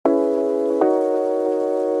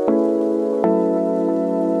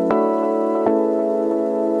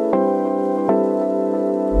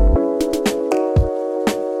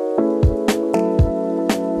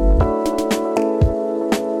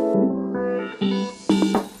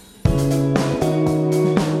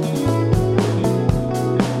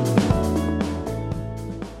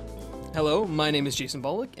My name is Jason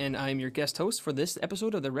Bullock, and I'm your guest host for this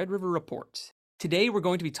episode of the Red River Report. Today, we're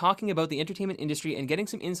going to be talking about the entertainment industry and getting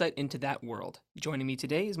some insight into that world. Joining me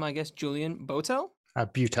today is my guest, Julian Botel.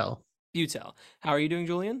 Butel. Butel. How are you doing,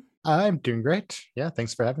 Julian? I'm doing great. Yeah,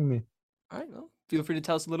 thanks for having me. All right, well, feel free to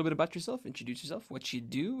tell us a little bit about yourself, introduce yourself, what you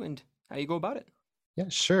do, and how you go about it. Yeah,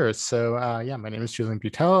 sure. So, my name is Julian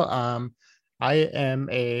Butel. I am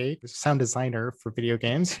a sound designer for video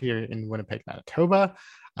games here in Winnipeg, Manitoba.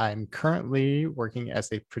 I'm currently working as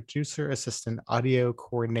a producer assistant audio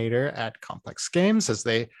coordinator at Complex Games as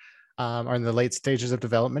they are in the late stages of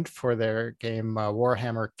development for their game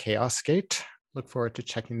Warhammer Chaos Gate. Look forward to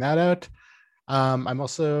checking that out. I'm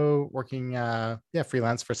also working,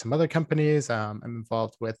 freelance for some other companies. I'm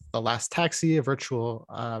involved with The Last Taxi, a virtual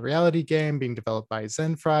reality game being developed by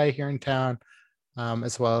Zenfry here in town,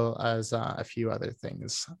 as well as a few other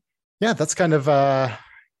things. Yeah, that's kind of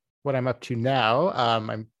what I'm up to now.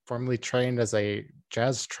 I'm formally trained as a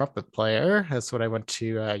jazz trumpet player. That's what I went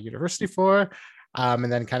to university for,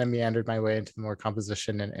 and then kind of meandered my way into the more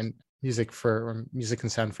composition and music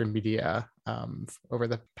and sound for media over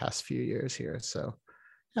the past few years here. So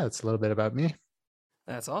yeah, that's a little bit about me.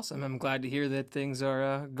 That's awesome. I'm glad to hear that things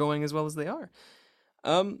are going as well as they are.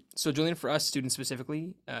 So Julian, for us students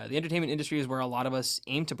specifically, the entertainment industry is where a lot of us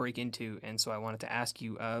aim to break into, and so I wanted to ask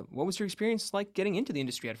you, what was your experience like getting into the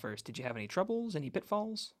industry at first? Did you have any troubles, any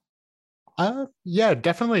pitfalls? Yeah,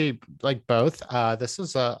 definitely like both.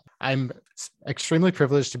 I'm extremely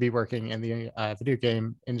privileged to be working in the video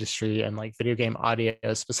game industry and like video game audio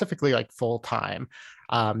specifically like full time.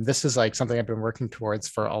 This is like something I've been working towards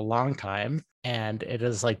for a long time, and it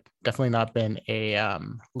has like definitely not been a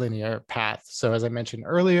linear path. So as I mentioned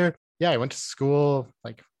earlier, yeah, I went to school.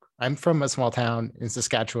 Like I'm from a small town in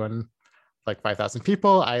Saskatchewan, like 5,000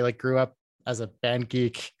 people. I like grew up as a band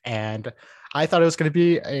geek, and I thought I was going to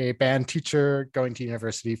be a band teacher going to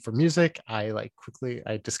university for music. I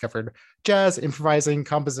discovered jazz, improvising,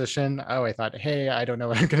 composition. Oh, I thought, hey, I don't know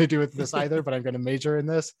what I'm going to do with this either, but I'm going to major in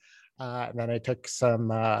this. And then I took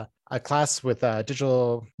a class with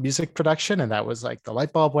digital music production, and that was like the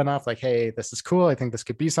light bulb went off. Like, hey, this is cool. I think this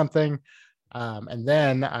could be something. And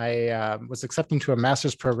then I was accepted to a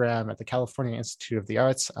master's program at the California Institute of the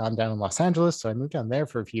Arts down in Los Angeles. So I moved down there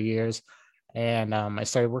for a few years, and I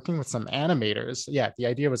started working with some animators. Yeah, the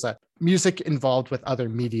idea was that music involved with other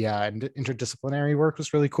media and interdisciplinary work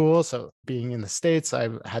was really cool. So being in the States, I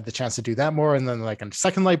had the chance to do that more. And then like a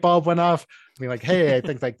second light bulb went off, being like, hey, I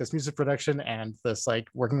think like this music production and this like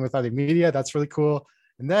working with other media, that's really cool.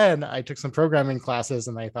 And then I took some programming classes,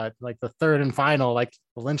 and I thought like the third and final, like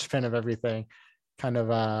the linchpin of everything, kind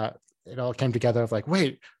of it all came together of like,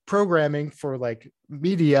 wait, programming for like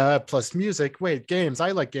media plus music. Wait, games. I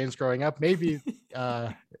like games growing up. Maybe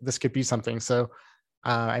this could be something. So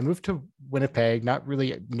I moved to Winnipeg, not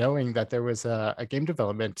really knowing that there was a game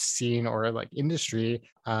development scene or like industry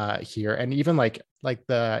here, and even like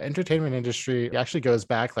the entertainment industry actually goes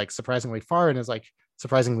back like surprisingly far and is like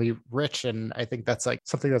surprisingly rich. And I think that's like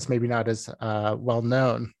something that's maybe not as well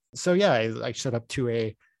known. So yeah, I showed up to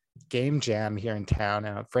a game jam here in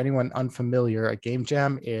town. For anyone unfamiliar, a game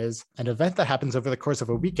jam is an event that happens over the course of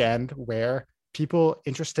a weekend where people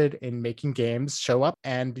interested in making games show up,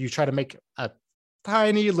 and you try to make a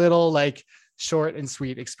tiny little like short and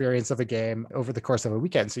sweet experience of a game over the course of a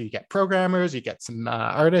weekend. So you get programmers, you get some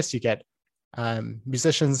artists, you get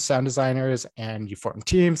musicians, sound designers, and you form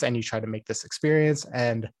teams and you try to make this experience.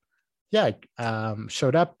 And yeah, I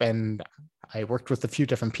showed up and I worked with a few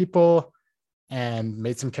different people and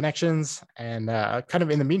made some connections. And kind of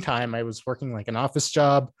in the meantime, I was working like an office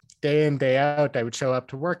job day in, day out. I would show up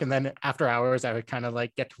to work. And then after hours, I would kind of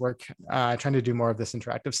like get to work trying to do more of this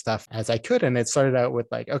interactive stuff as I could. And it started out with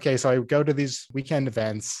like, okay, so I would go to these weekend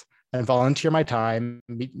events and volunteer my time,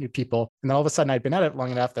 meet new people. And then all of a sudden I'd been at it long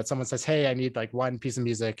enough that someone says, hey, I need like one piece of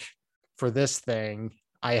music for this thing.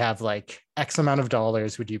 I have like X amount of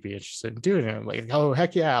dollars. Would you be interested in doing it? I'm like, oh,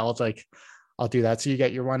 heck yeah. I'll do that. So you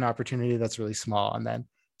get your one opportunity that's really small. And then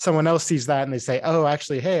someone else sees that and they say, oh,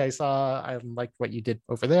 actually, hey, I like what you did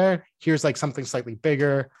over there. Here's like something slightly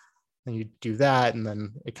bigger. And you do that. And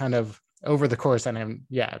then it kind of over the course, and I'm,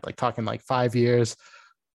 yeah, like talking like 5 years,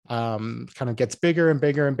 kind of gets bigger and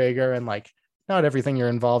bigger and bigger. And like, not everything you're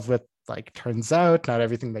involved with like turns out, not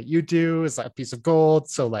everything that you do is like a piece of gold.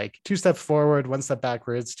 So like 2 steps forward, 1 step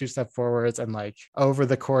backwards, 2 step forwards. And like over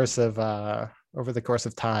the course of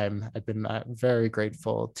time, I've been very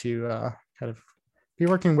grateful to kind of be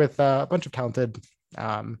working with a bunch of talented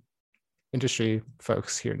industry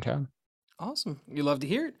folks here in town. Awesome. You love to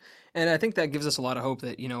hear it. And I think that gives us a lot of hope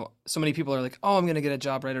that, so many people are like, oh, I'm going to get a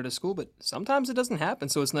job right out of school, but sometimes it doesn't happen.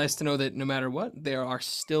 So it's nice to know that no matter what, there are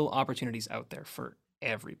still opportunities out there for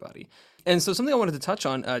everybody. And so something I wanted to touch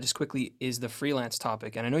on just quickly is the freelance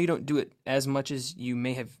topic. And I know you don't do it as much as you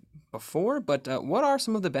may have before, but what are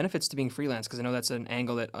some of the benefits to being freelance? Because I know that's an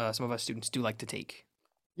angle that some of us students do like to take.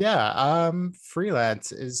 Yeah,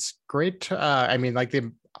 freelance is great. I mean, like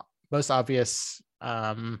the most obvious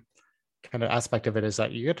kind of aspect of it is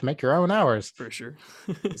that you get to make your own hours. For sure.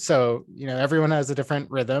 So, everyone has a different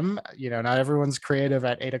rhythm. Not everyone's creative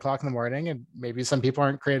at 8 o'clock in the morning, and maybe some people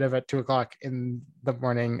aren't creative at 2 o'clock in the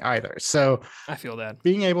morning either. So, I feel that.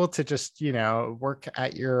 being able to just, work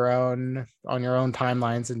at on your own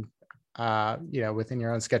timelines and, within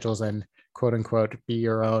your own schedules and quote unquote, be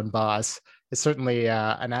your own boss is certainly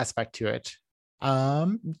an aspect to it.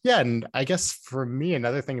 Yeah, and I guess for me,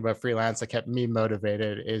 another thing about freelance that kept me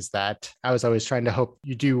motivated is that I was always trying to hope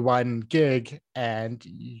you do one gig and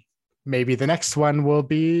maybe the next one will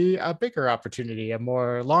be a bigger opportunity, a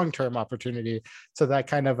more long-term opportunity. So that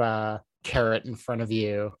kind of a carrot in front of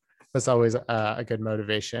you was always a good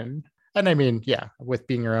motivation. And I mean, yeah, with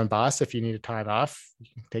being your own boss, if you need a time off, you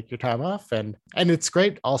can take your time off. And it's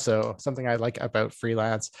great. Also, something I like about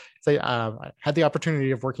freelance, I had the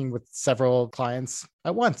opportunity of working with several clients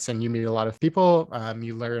at once, and you meet a lot of people.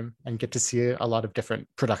 You learn and get to see a lot of different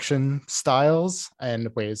production styles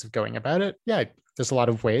and ways of going about it. Yeah, there's a lot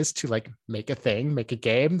of ways to like make a thing, make a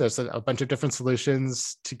game. There's a bunch of different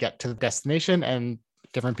solutions to get to the destination, and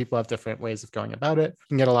different people have different ways of going about it. You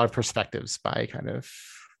can get a lot of perspectives by kind of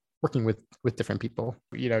working with different people.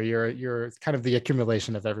 You're kind of the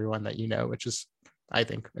accumulation of everyone that which is, I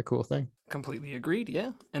think, a cool thing. Completely agreed.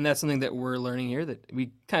 Yeah. And that's something that we're learning here, that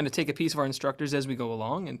we kind of take a piece of our instructors as we go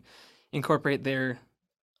along and incorporate their,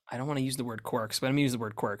 I don't want to use the word quirks, but I'm going to use the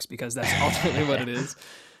word quirks because that's ultimately what it is.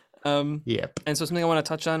 Yep. And so something I want to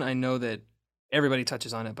touch on, I know that everybody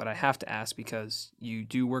touches on it, but I have to ask because you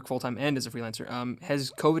do work full-time and as a freelancer.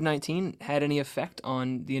 Has COVID-19 had any effect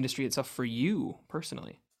on the industry itself for you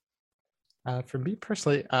personally? For me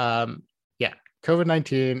personally, yeah,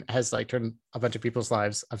 COVID-19 has like turned a bunch of people's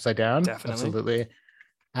lives upside down. Definitely. Absolutely.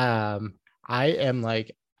 I am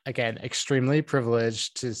like, again, extremely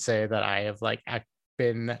privileged to say that I have like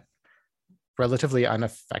been relatively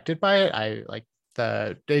unaffected by it. I like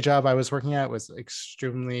the day job I was working at was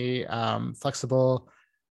extremely flexible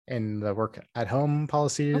in the work at home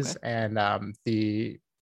policies, and the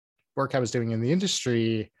work I was doing in the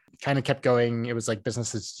industry kind of kept going. It was like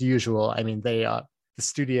business as usual. I mean, the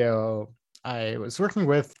studio I was working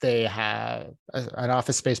with, they had an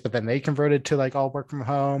office space, but then they converted to like all work from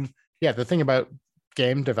home. Yeah, the thing about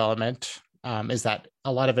game development is that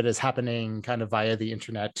a lot of it is happening kind of via the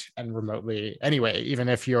internet and remotely anyway. Even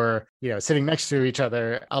if you're sitting next to each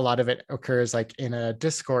other, a lot of it occurs like in a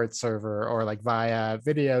Discord server or like via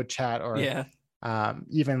video chat, or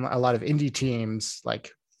even a lot of indie teams,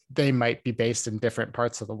 like they might be based in different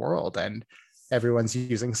parts of the world, and everyone's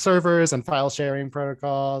using servers and file sharing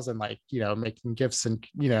protocols and like making gifs and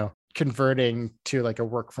converting to like a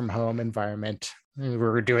work from home environment. We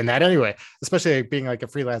were doing that anyway, especially being like a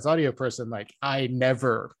freelance audio person. Like I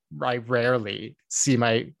rarely see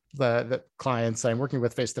the clients I'm working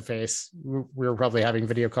with face to face. We were probably having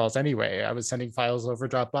video calls anyway. I was sending files over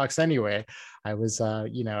Dropbox anyway. I was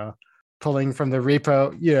pulling from the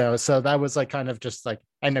repo, so that was like kind of just like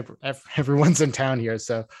everyone's in town here.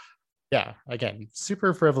 So yeah, again,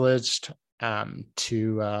 super privileged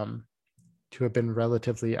to have been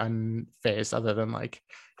relatively unfazed, other than like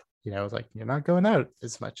like you're not going out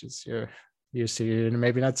as much as you're used to, and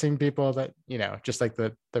maybe not seeing people that just like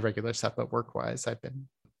the regular stuff. But work wise, I've been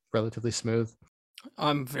relatively smooth.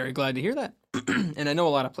 I'm very glad to hear that. And I know a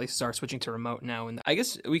lot of places are switching to remote now. And I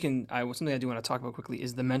guess something I do want to talk about quickly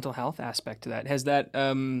is the mental health aspect to that. Has that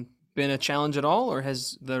been a challenge at all, or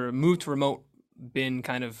has the move to remote been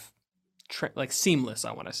kind of like seamless,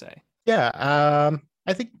 I want to say? Yeah,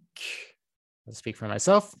 I think I'll speak for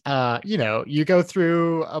myself. You go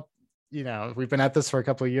through we've been at this for a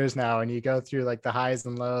couple of years now, and you go through like the highs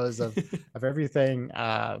and lows of everything.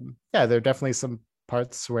 Yeah, there are definitely some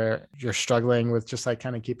parts where you're struggling with just like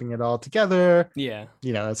kind of keeping it all together. Yeah.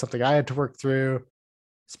 It's something I had to work through,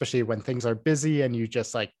 especially when things are busy and you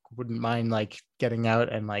just like wouldn't mind like getting out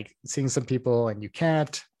and like seeing some people, and you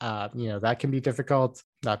can't. That can be difficult,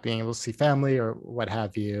 not being able to see family or what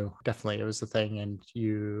have you. Definitely it was a thing, and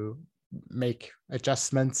you make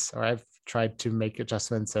adjustments, or I've tried to make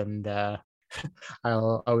adjustments, and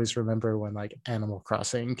I'll always remember when like Animal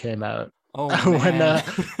Crossing came out. Oh when man.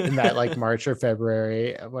 in that like March or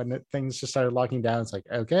February when things just started locking down. It's like,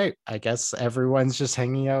 okay, I guess everyone's just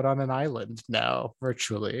hanging out on an island now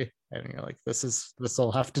virtually, and you're like, this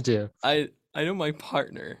will have to do. I know my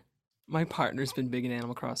partner. My partner's been big in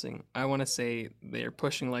Animal Crossing. I want to say they're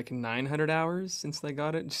pushing like 900 hours since they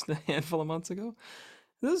got it just a handful of months ago.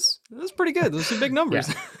 This is pretty good. Those are some big Yeah,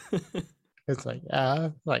 numbers. it's like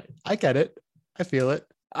I get it, I feel it.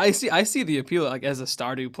 I see the appeal like as a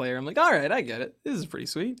Stardew player. I'm like, all right, I get it. This is pretty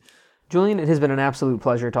sweet. Julian, it has been an absolute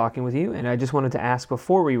pleasure talking with you, and I just wanted to ask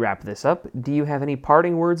before we wrap this up, do you have any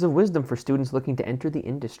parting words of wisdom for students looking to enter the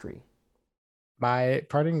industry? My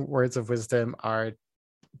parting words of wisdom are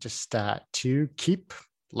just to keep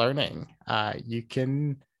learning. You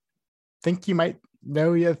can think you might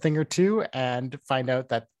know a thing or two and find out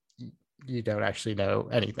that you don't actually know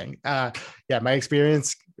anything. Yeah, my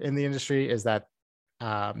experience in the industry is that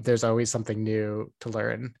there's always something new to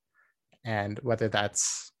learn. And whether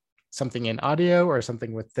that's something in audio or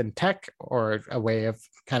something within tech or a way of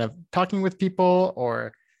kind of talking with people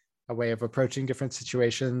or a way of approaching different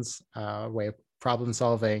situations, a way of problem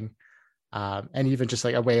solving, and even just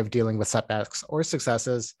like a way of dealing with setbacks or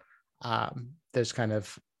successes. There's kind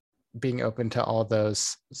of being open to all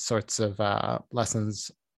those sorts of lessons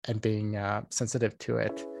and being sensitive to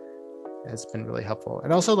it has been really helpful.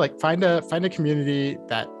 And also like find a community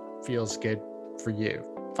that feels good for you.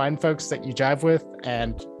 Find folks that you jive with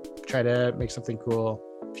and try to make something cool.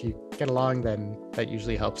 If you get along, then that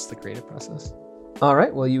usually helps the creative process. All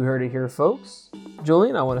right, well, you heard it here, folks.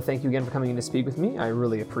 Julian, I want to thank you again for coming in to speak with me. I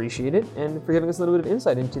really appreciate it, and for giving us a little bit of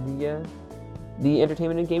insight into the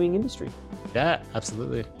entertainment and gaming industry. Yeah,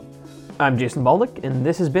 absolutely. I'm Jason Baldick, and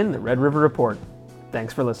this has been the Red River Report.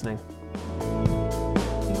 Thanks for listening.